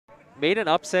made an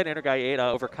upset Inner Guy 8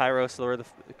 over Kairos.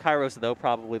 Kairos, though,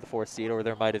 probably the 4th seed, or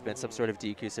there might have been some sort of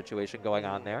DQ situation going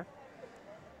on there.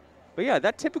 But yeah,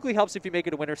 that typically helps if you make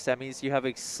it a winner semis. You have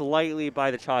a slightly by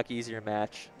the chalk easier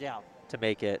match to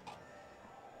make it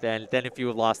than if you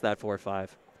have lost that 4-5.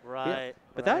 Right. Yeah.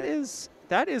 But that is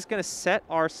going to set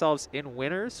ourselves in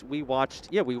winners. We watched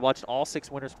all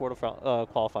 6 winners portal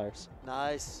qualifiers.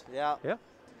 Nice. Yeah. Yeah.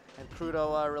 And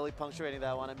Crudo really punctuating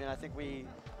that one. I mean, I think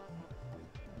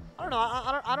I don't know.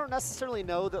 I don't necessarily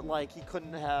know that like he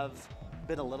couldn't have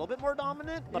been a little bit more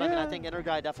dominant, but I mean, I think Inner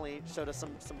Guy definitely showed us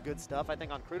some good stuff. I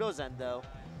think on Crudo's end though,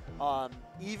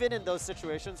 even in those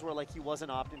situations where like he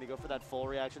wasn't opting to go for that full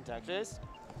reaction tech chase,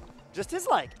 just his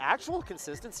like actual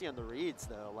consistency on the reads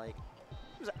though, like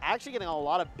he was actually getting a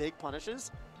lot of big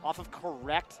punishes off of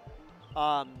correct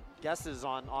guesses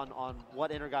on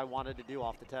what Inner Guy wanted to do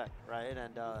off the tech, right?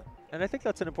 And I think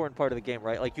that's an important part of the game,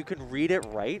 right? Like you can read it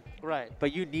right,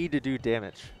 but you need to do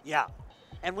damage. Yeah.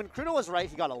 And when Crudo was right,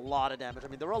 he got a lot of damage. I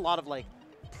mean, there were a lot of like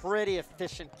pretty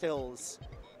efficient kills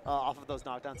off of those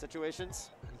knockdown situations.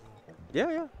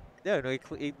 Yeah. No,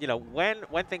 you know,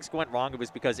 when things went wrong, it was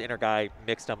because Inner Guy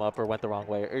mixed them up or went the wrong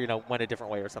way, or, you know, went a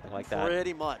different way or something like that.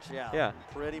 Pretty much, yeah. Yeah.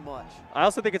 Pretty much. I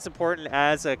also think it's important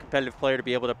as a competitive player to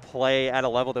be able to play at a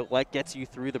level that gets you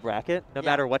through the bracket, no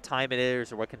matter what time it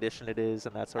is or what condition it is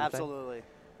and that sort of thing. Absolutely.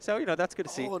 So, you know, that's good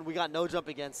to see. Oh, and we got Nojump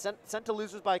again. Sent to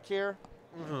losers by Kier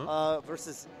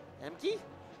versus MK?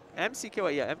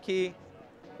 MCK, yeah, MK.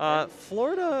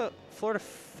 Florida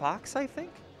Fox, I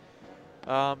think.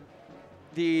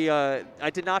 I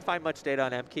did not find much data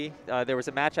on MK. There was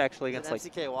a match actually against like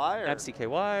MCKY or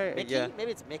MCKY. Mickey? Yeah,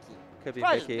 maybe it's Mickey. Could be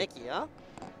Probably Mickey. Mickey, huh?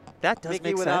 That does Mickey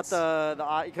make without sense. the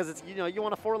I, because it's, you know, you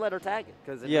want a 4-letter tag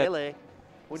because in Melee,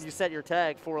 when you set your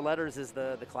tag, 4 letters is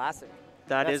the classic.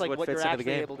 That's like what what fits you're into the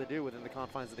game. able to do within the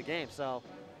confines of the game. So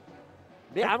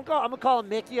yeah, I'm gonna call him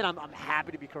Mickey, and I'm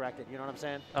happy to be corrected. You know what I'm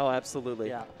saying? Oh, absolutely.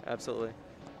 Yeah, absolutely.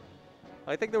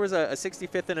 I think there was a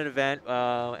 65th in an event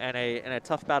and a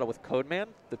tough battle with Codeman,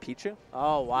 the Pichu.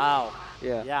 Oh wow.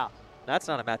 Yeah. That's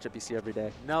not a matchup you see every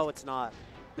day. No, it's not.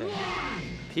 Yeah.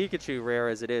 Pikachu, rare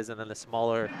as it is, and then the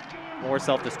smaller, more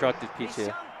self-destructive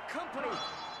Pichu.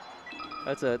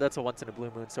 That's a once in a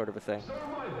blue moon sort of a thing.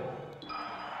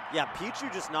 Yeah,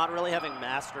 Pichu just not really having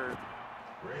mastered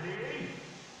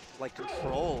like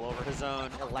control over his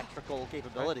own electrical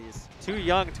capabilities. Too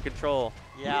young to control.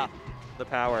 The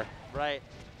power. Right.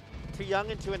 Too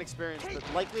young and too inexperienced, but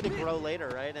likely to grow later,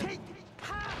 right? And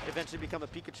eventually become a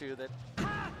Pikachu that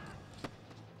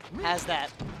has that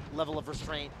level of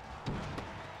restraint.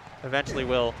 Eventually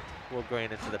will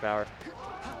gain into the power. Yeah,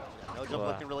 Nojump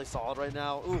looking really solid right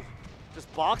now. Ooh,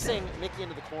 just boxing Mickey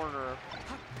into the corner.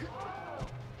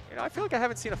 You know, I feel like I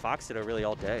haven't seen a Fox Ditto really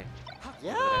all day.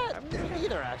 Yeah, me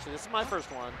neither, actually. This is my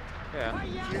first one. Yeah.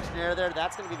 Huge nair there.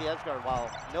 That's going to be the edge guard. Wow.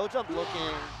 Nojump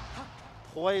looking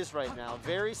poised right now.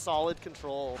 Very solid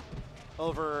control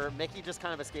over Mickey just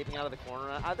kind of escaping out of the corner.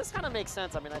 This kind of makes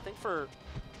sense. I mean, I think for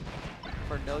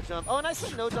Nojump. Oh, and I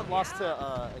said Nojump lost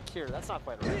to Akir. That's not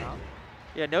quite right, huh?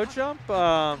 Yeah,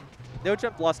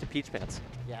 Nojump lost to Peach Pants.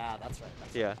 Yeah, that's right.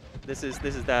 Yeah, this is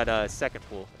that second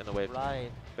pool in the wave. Right.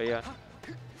 But yeah,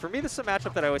 for me, this is a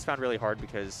matchup that I always found really hard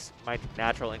because my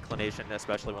natural inclination,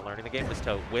 especially when learning the game, was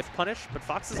to whiff punish. But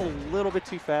Fox is a little bit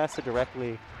too fast to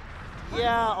directly.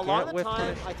 Yeah, a lot of the time,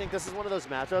 punish. I think this is one of those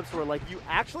matchups where like you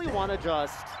actually want to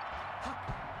just.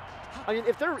 I mean,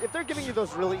 if they're giving you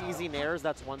those really easy nairs,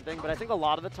 that's one thing. But I think a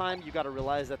lot of the time you got to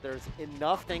realize that there's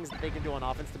enough things that they can do on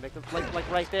offense to make them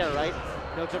like right there, right?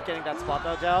 Nojump getting that spot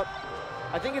dodge out.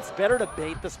 I think it's better to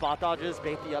bait the spot dodges,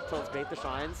 bait the up tilts, bait the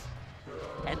shines,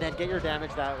 and then get your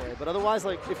damage that way. But otherwise,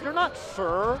 like if you're not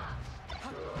sure,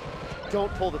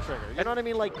 don't pull the trigger. You know what I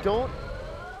mean? Like don't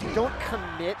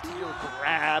commit to your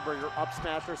grab or your up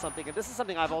smash or something. And this is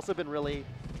something I've also been really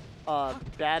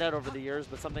bad at over the years,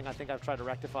 but something I think I've tried to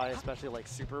rectify, especially like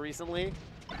super recently,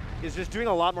 is just doing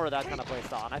a lot more of that kind of play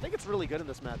style. And I think it's really good in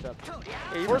this matchup.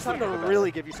 Yeah, you force them to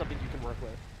really give you something you can work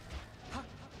with.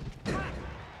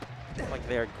 Like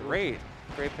they're great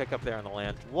pickup there on the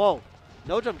land. Whoa,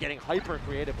 Nojump getting hyper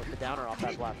creative with the downer off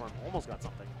that platform. Almost got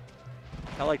something.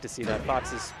 I like to see that.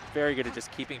 Fox is very good at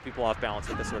just keeping people off balance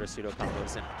with this sort of pseudo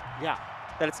combos, and yeah,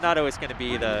 that it's not always going to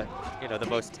be the the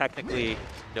most technically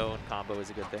known combo is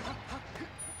a good thing.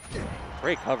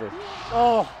 Great cover.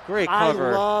 Oh, great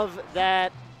cover. I love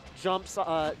that jump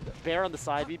bear on the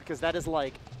side B because that is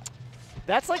like,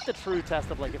 that's like the true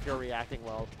test of like if you're reacting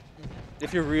well.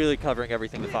 If you're really covering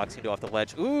everything the Fox can do off the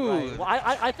ledge. Ooh. Right. Well,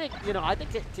 I think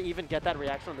to even get that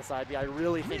reaction on the side B, I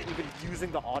really think even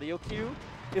using the audio cue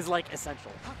is like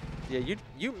essential. Yeah,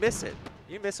 you miss it.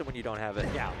 You miss it when you don't have it.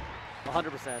 Yeah.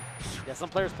 100%. Yeah, some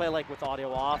players play like with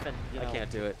audio off and I can't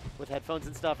do it. with headphones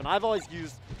and stuff. And I've always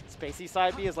used spacey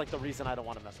side B as like the reason I don't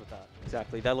want to mess with that.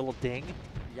 Exactly. That little ding.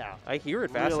 Yeah. I hear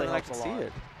it faster Really than I can helps a see lot.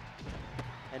 it.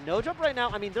 And Nojump right now,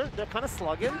 I mean, they're kind of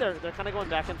slugging. They're kind of going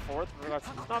back and forth in regards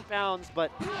to knockdowns.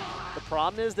 But the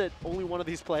problem is that only one of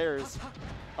these players is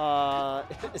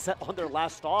on their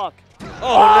last stock.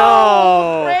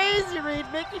 Oh, no! Crazy read.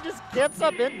 Mickey just gets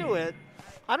up into it.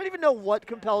 I don't even know what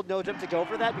compelled Nojump to go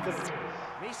for that because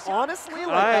honestly,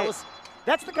 like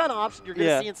that's the kind of option you're going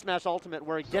to see in Smash Ultimate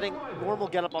where getting normal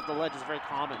get up off the ledge is very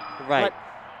common. Right.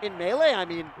 But in Melee, I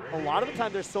mean, a lot of the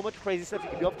time there's so much crazy stuff you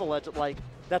can do up the ledge that, like,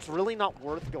 that's really not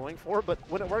worth going for. But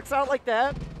when it works out like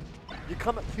that, you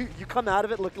come out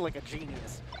of it looking like a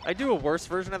genius. I do a worse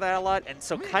version of that a lot, and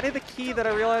so kind of the key that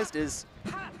I realized is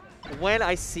when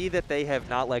I see that they have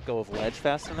not let go of ledge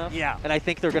fast enough, and I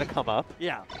think they're going to come up,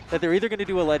 that they're either going to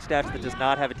do a ledge dash that does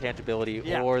not have a tangibility,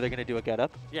 or they're going to do a get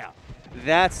up.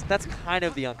 That's kind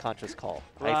of the unconscious call.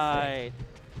 Right.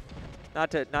 Not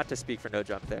to speak for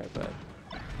Nojump there, but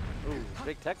ooh,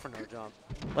 big tech for Nojump.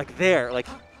 Like there, like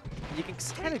you can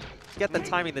kind of get the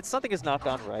timing that something is not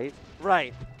done right.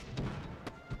 Right.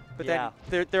 But then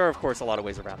there are of course a lot of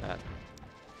ways around that.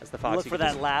 As the Fox, look for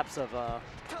that lapse of.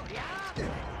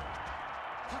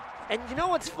 And you know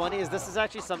what's funny is this is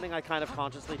actually something I kind of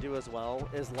consciously do as well,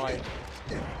 is like,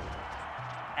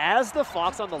 as the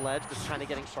Fox on the ledge is kind of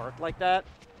getting sharp like that,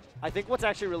 I think what's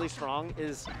actually really strong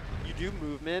is you do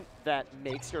movement that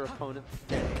makes your opponent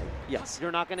think. Yes.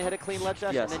 You're not going to hit a clean ledge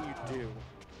dash, and then you do.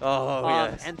 Oh,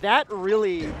 yes. And that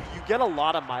really, you get a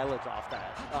lot of mileage off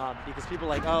that because people are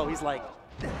like, oh, he's like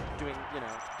doing,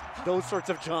 those sorts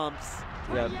of jumps.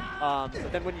 Yep.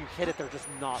 But then when you hit it, they're just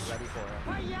not ready for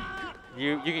it.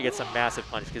 You can get some massive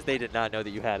punish because they did not know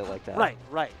that you had it like that. Right,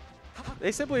 right.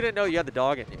 They simply didn't know you had the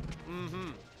dog in you.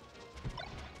 Mm-hmm.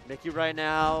 Mickey right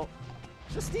now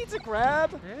just needs a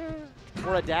grab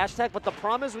or a dash tech, but the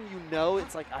problem is when you know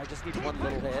it's like, I just need one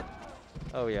little hit.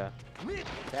 Oh, yeah.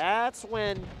 That's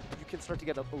when you can start to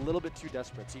get a little bit too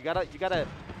desperate. So you gotta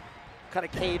kind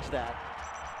of cage that.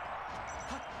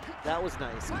 That was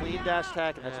nice. Clean dash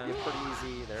tech, and that should be pretty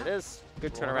easy. There it is.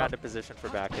 Good turnaround to position for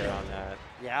back air on that.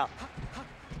 Yeah.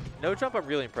 Nojump, I'm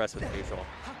really impressed with the neutral.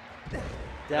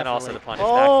 Definitely. And also the punish.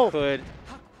 Oh! That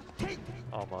could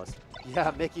almost.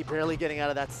 Yeah, Mickey barely getting out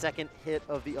of that second hit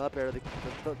of the up air,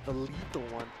 the lethal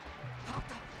one.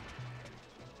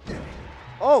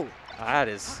 Oh! That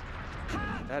is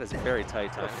a very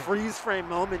tight time. A freeze frame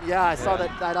moment. Yeah, I saw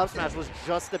that up smash was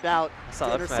just about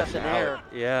to intercept an air.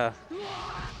 Yeah.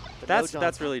 But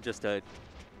That's really just a.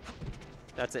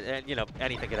 That's it. And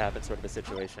anything could happen sort of a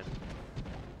situation.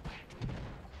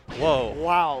 Whoa.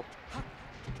 Wow.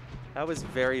 That was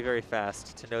very, very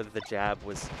fast to know that the jab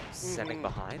was sending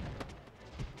behind.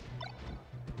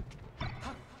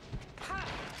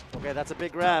 Okay, that's a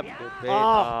big grab.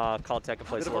 Called tech in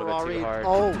place a little bit too hard.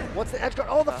 Oh, what's the edge guard?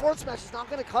 Oh, the forward smash is not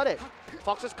going to cut it.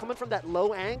 Fox was coming from that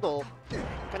low angle,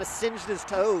 kind of singed his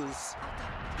toes.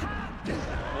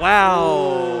 Wow.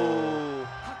 Ooh.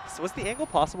 So was the angle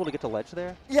possible to get to ledge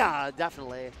there? Yeah,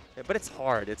 definitely. Yeah, but it's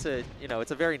hard. It's a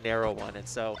it's a very narrow one, and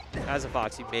so as a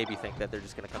Fox, you maybe think that they're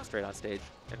just going to come straight on stage.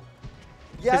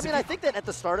 Yeah, I mean, I think that at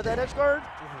the start of that edge guard,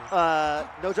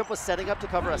 Nojump was setting up to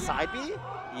cover a side B.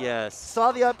 Yes.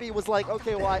 Saw the up B, was like,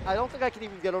 okay, well, I don't think I can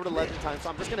even get over to ledge in time, so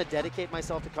I'm just going to dedicate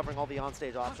myself to covering all the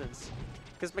on-stage options.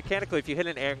 Because mechanically, if you hit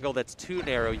an angle that's too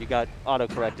narrow, you got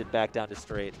auto-corrected back down to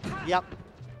straight. Yep.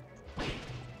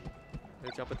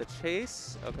 Nojump with the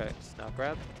chase. Okay, snap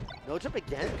grab. Nojump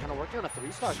again, kind of working on a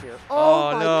 3-stock here.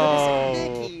 Oh, my no.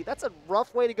 goodness, Mickey. That's a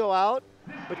rough way to go out,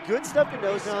 but good stuff to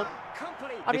Nojump.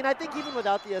 I mean, I think even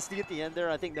without the SD at the end there,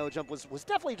 I think Nojump was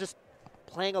definitely just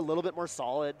playing a little bit more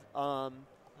solid.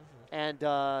 And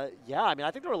yeah, I mean,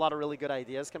 I think there were a lot of really good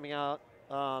ideas coming out.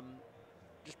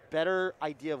 Just better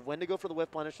idea of when to go for the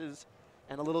whiff punishes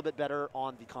and a little bit better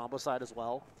on the combo side as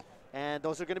well. And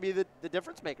those are going to be the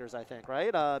difference makers, I think,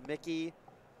 right? Mickey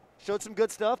showed some good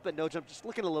stuff, but Nojump just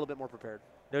looking a little bit more prepared.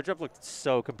 Nojump looked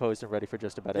so composed and ready for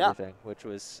just about everything, which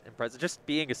was impressive. Just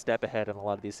being a step ahead in a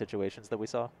lot of these situations that we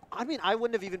saw. I mean, I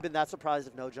wouldn't have even been that surprised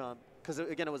if Nojump, because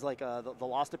again, it was like the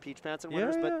loss to Peach Pants and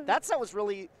winners, but that set was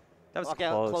really close.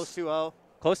 Close 2-0.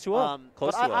 Close 2-0.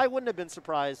 But I wouldn't have been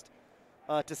surprised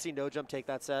to see Nojump take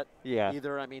that set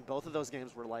either. I mean, both of those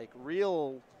games were like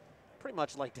pretty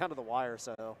much like down to the wire.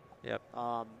 So yep.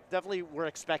 Definitely we're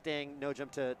expecting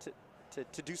Nojump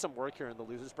to do some work here in the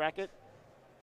losers bracket.